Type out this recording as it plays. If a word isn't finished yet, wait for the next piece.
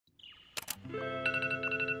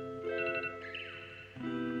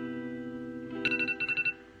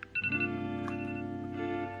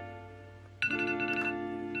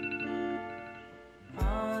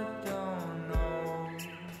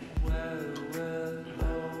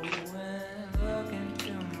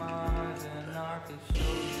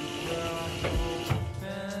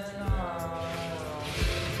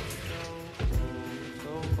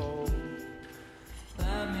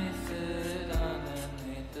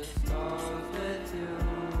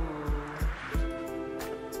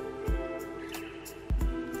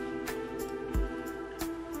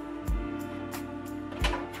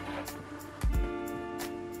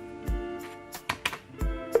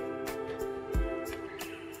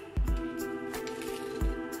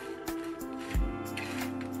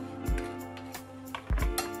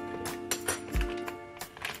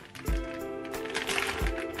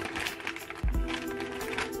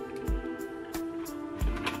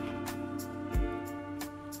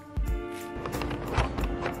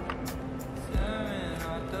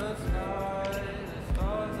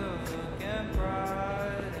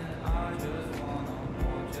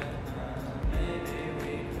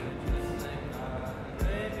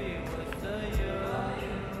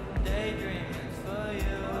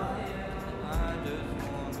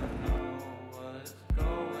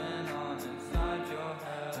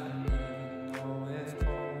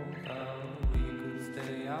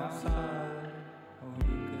stay outside, or we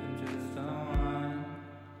could just unwind.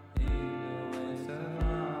 Either way's the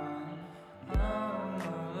line. I don't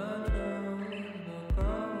know the truth, but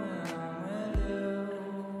girl, when I'm with you,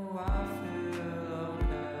 I feel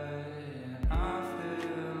okay. I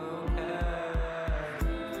feel okay.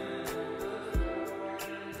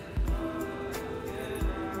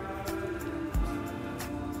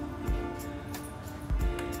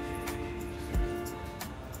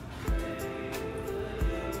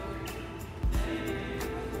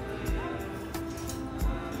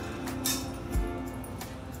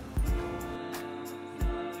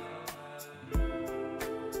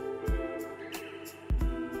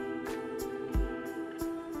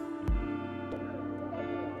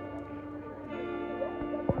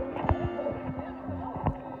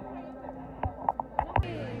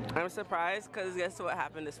 I'm surprised because guess what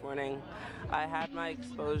happened this morning? I had my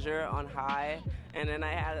exposure on high, and then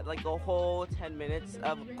I had like a whole 10 minutes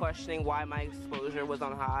of questioning why my exposure was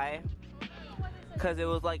on high, because it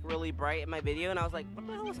was like really bright in my video, and I was like, what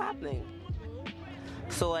the hell is happening?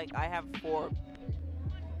 So like I have 4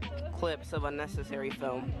 clips of unnecessary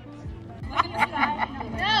film. Why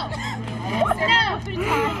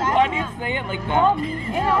do you say it like that?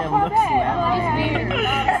 It looks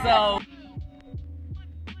weird. So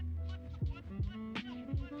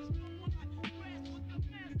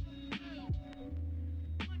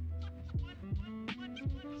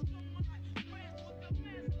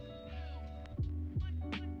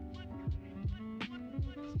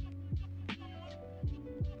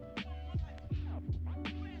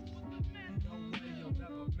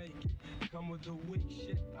come with the weak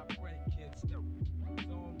shit, I break kids still.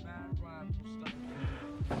 So bad rhymes will start.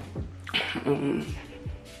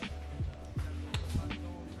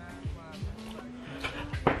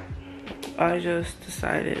 I just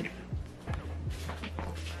decided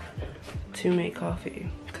to make coffee,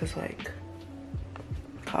 because like,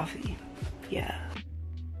 coffee, yeah.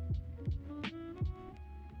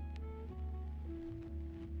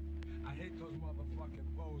 I hate those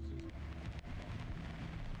motherfucking poses.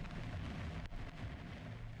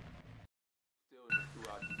 Stillness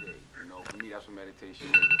throughout the day, you know, for me that's what meditation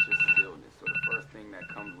is, it's just stillness. So the first thing that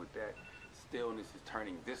comes with that stillness is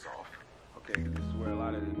turning this off. Okay, this is where a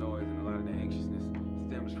lot of the noise and a lot of the anxiousness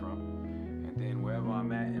stems from. And then wherever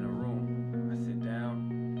I'm at in a room, I sit down,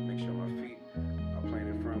 make sure my feet are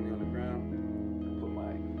planted firmly on the ground. I put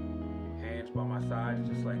my hands by my sides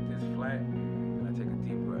just like this, flat, and I take a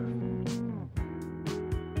deep breath.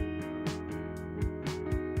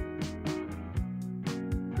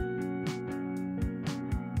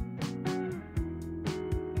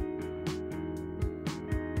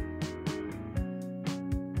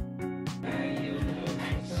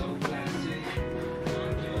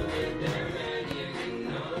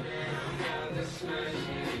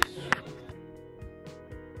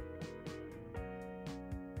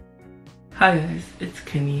 Hi guys, it's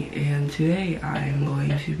Kenny, and today I'm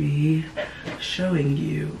going to be showing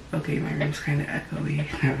you, okay, my room's kind of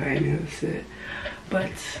echoey now that I noticed it,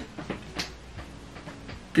 but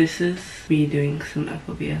this is me doing some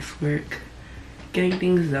flvs work, getting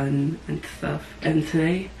things done and stuff, and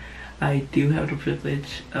today I do have the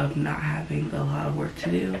privilege of not having a lot of work to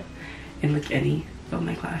do in like any of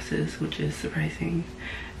my classes, which is surprising.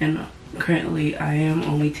 And currently I am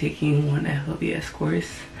only taking one flvs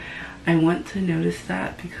course. I want to notice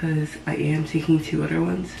that because I am taking 2 other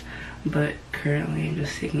ones, but currently I'm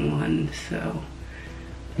just taking one, so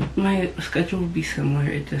my schedule would be similar.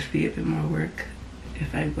 It'd just be a bit more work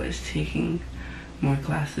if I was taking more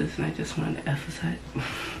classes, and I just wanted to emphasize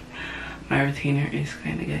my retainer is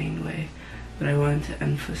kind of getting in the way, but I wanted to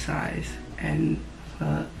emphasize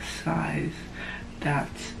that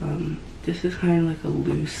this is kind of like a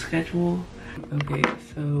loose schedule. Okay,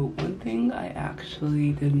 so one thing I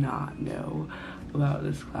actually did not know about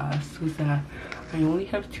this class was that I only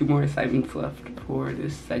have 2 more assignments left for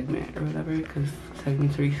this segment or whatever, because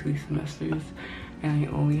segments are usually semesters, and I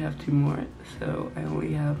only have 2 more. So I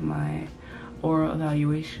only have my oral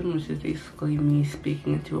evaluation, which is basically me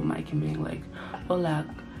speaking into a mic and being like, hola,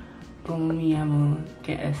 como me llamo,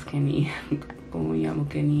 que es Kenny, como me llamo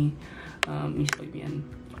Kenny, me estoy bien,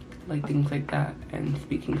 like things like that, and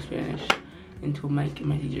speaking Spanish into a mic and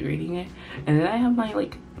my teacher reading it. And then I have my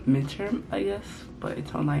like midterm, I guess, but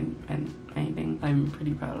it's online and anything. I'm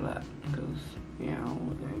pretty proud of that because, you know,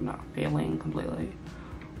 I'm not failing completely,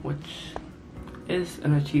 which is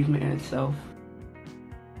an achievement in itself.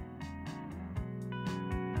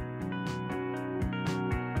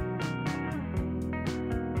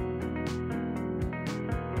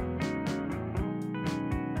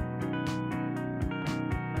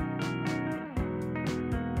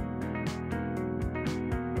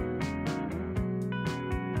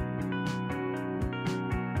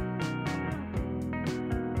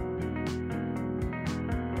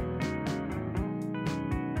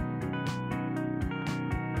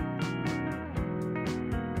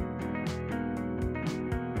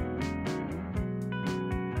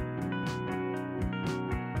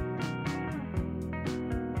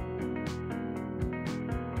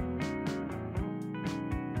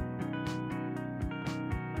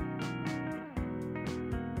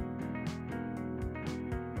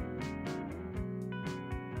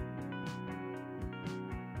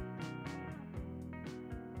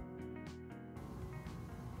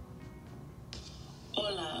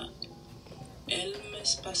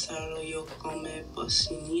 vez pasado yo come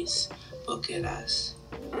bocinis boqueras.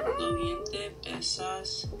 Lo 20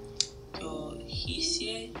 pesas yo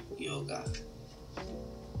hice yoga.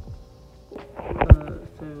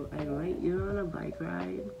 So I might get on a bike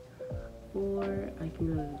ride or I can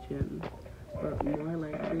go to the gym. But more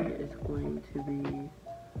likely it's going to be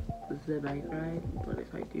the bike ride. But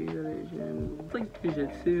if I do go to the gym, it's like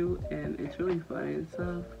jiu-jitsu and it's really fun and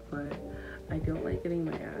stuff, but I don't like getting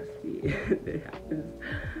my ass beat. It happens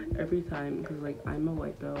every time because like I'm a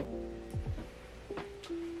white belt.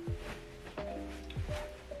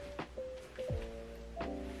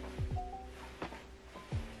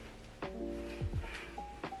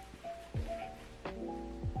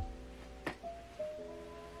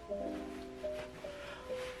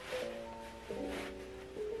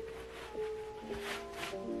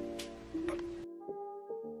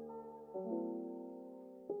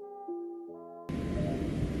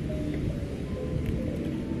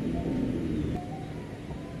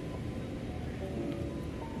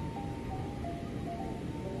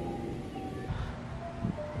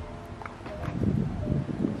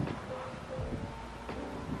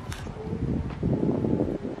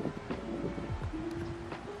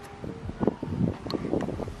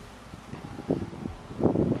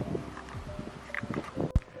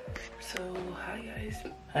 So, hi guys,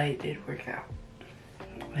 I did work out.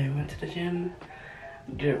 I went to the gym,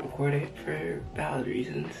 didn't record it for valid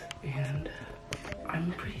reasons, and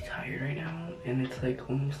I'm pretty tired right now, and it's like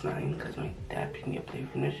almost 9 because my dad picked me up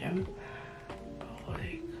late from the gym. But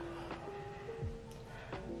like,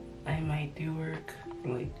 I might do work,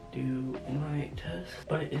 like do my test,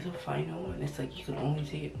 but it is a final and it's like you can only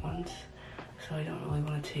take it once, so I don't really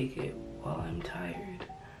want to take it while I'm tired.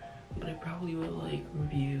 But I probably will like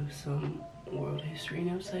review some world history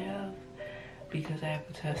notes I have because I have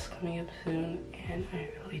a test coming up soon and I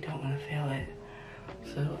really don't want to fail it.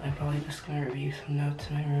 So I'm probably just gonna review some notes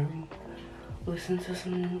in my room, listen to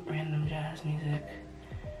some random jazz music,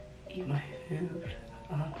 eat my food.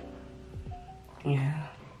 Yeah.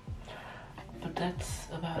 But that's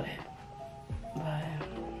about it. Bye.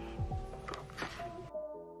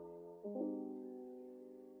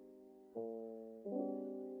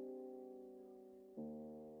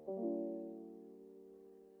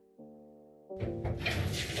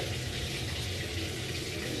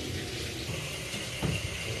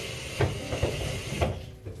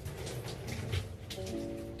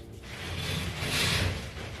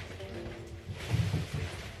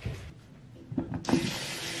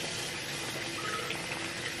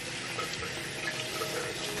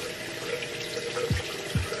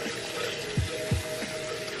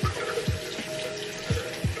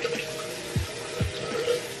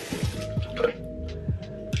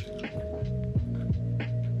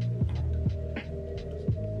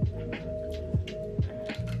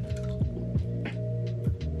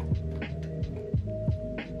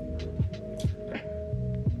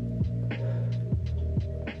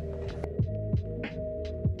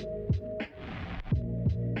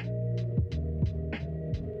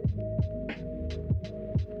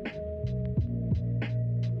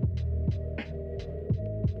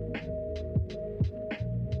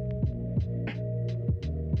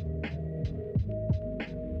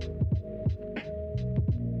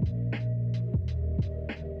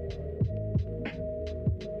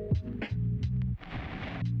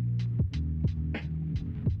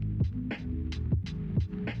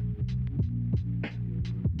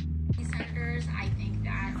 I think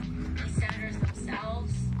that these senators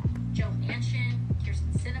themselves,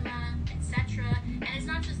 etc. And it's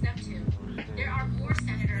not just them two. There are more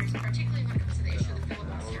senators, particularly when it comes to the issue of the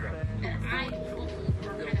filibuster, that I believe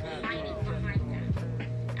are kind of hiding behind them.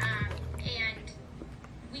 And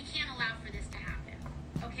we can't allow for this to happen.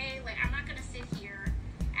 Okay? Like, I'm not going to sit here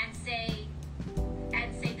and say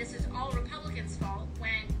this is all Republicans' fault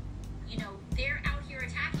when, you know, they're out here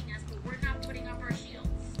attacking us, but we're not putting up our shields.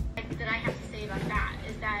 That I have to say about that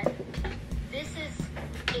is that this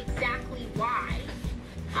is exactly why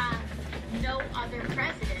no other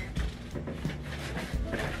president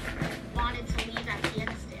wanted to leave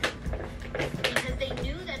Afghanistan, because they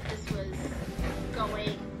knew that this was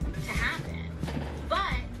going to happen.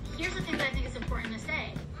 But here's the thing that I think is important to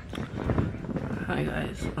say. Hi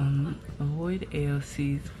guys, avoid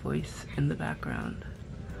AOC's voice in the background.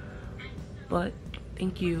 But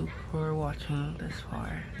thank you for watching this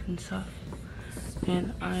far and stuff,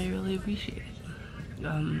 and I really appreciate it.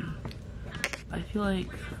 I feel like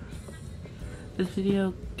this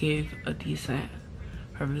video gave a decent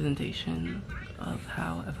representation of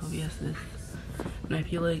how FLVS is, and I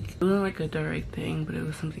feel like it wasn't like a direct thing, but it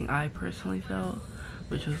was something I personally felt,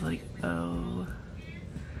 which was like, oh,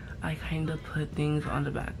 I kind of put things on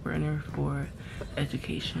the back burner for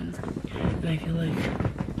education, and I feel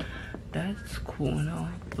like that's cool and all,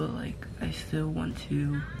 but like I still want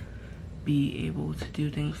to be able to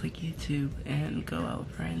do things like YouTube and go out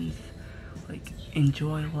with friends, like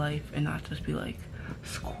enjoy life and not just be like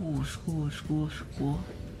school.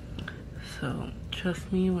 So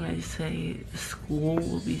trust me when I say school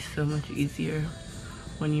will be so much easier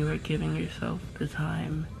when you are giving yourself the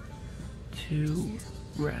time to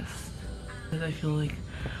rest. Because I feel like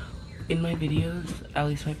in my videos, at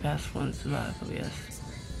least my past ones about FLVS,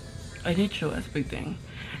 I did show as a big thing,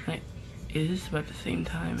 and it is, but at the same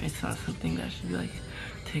time, it's not something that should be like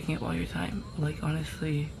taking up all your time. Like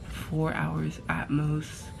honestly, 4 hours at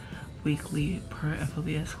most weekly per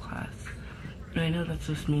FLVS class. And I know that's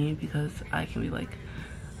just me because I can be like,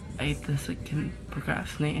 I just like can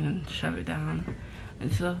procrastinate and shove it down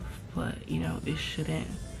and stuff, but you know, it shouldn't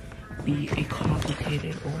be a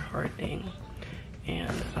complicated or hard thing.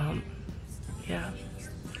 And yeah,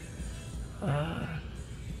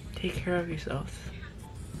 take care of yourselves.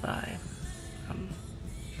 Bye.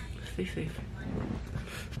 Stay safe.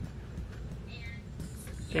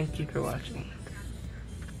 Thank you for watching.